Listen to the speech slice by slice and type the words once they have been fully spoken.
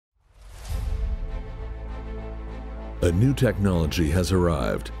A new technology has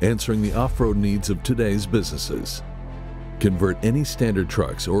arrived, answering the off-road needs of today's businesses. Convert any standard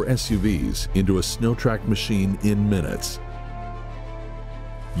trucks or SUVs into a SnowTrack machine in minutes.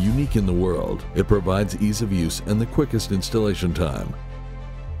 Unique in the world, it provides ease of use and the quickest installation time.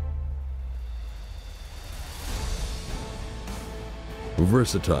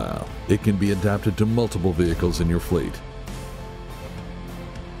 Versatile, it can be adapted to multiple vehicles in your fleet.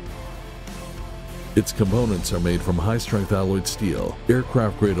 Its components are made from high-strength alloyed steel,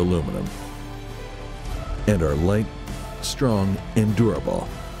 aircraft-grade aluminum, and are light, strong, and durable.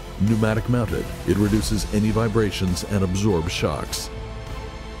 Pneumatic mounted, it reduces any vibrations and absorbs shocks.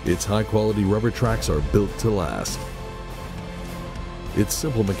 Its high-quality rubber tracks are built to last. Its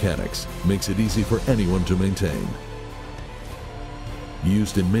simple mechanics makes it easy for anyone to maintain.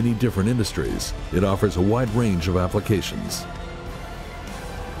 Used in many different industries, it offers a wide range of applications.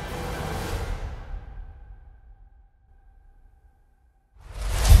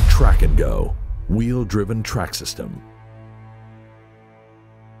 Track and Go, wheel-driven track system.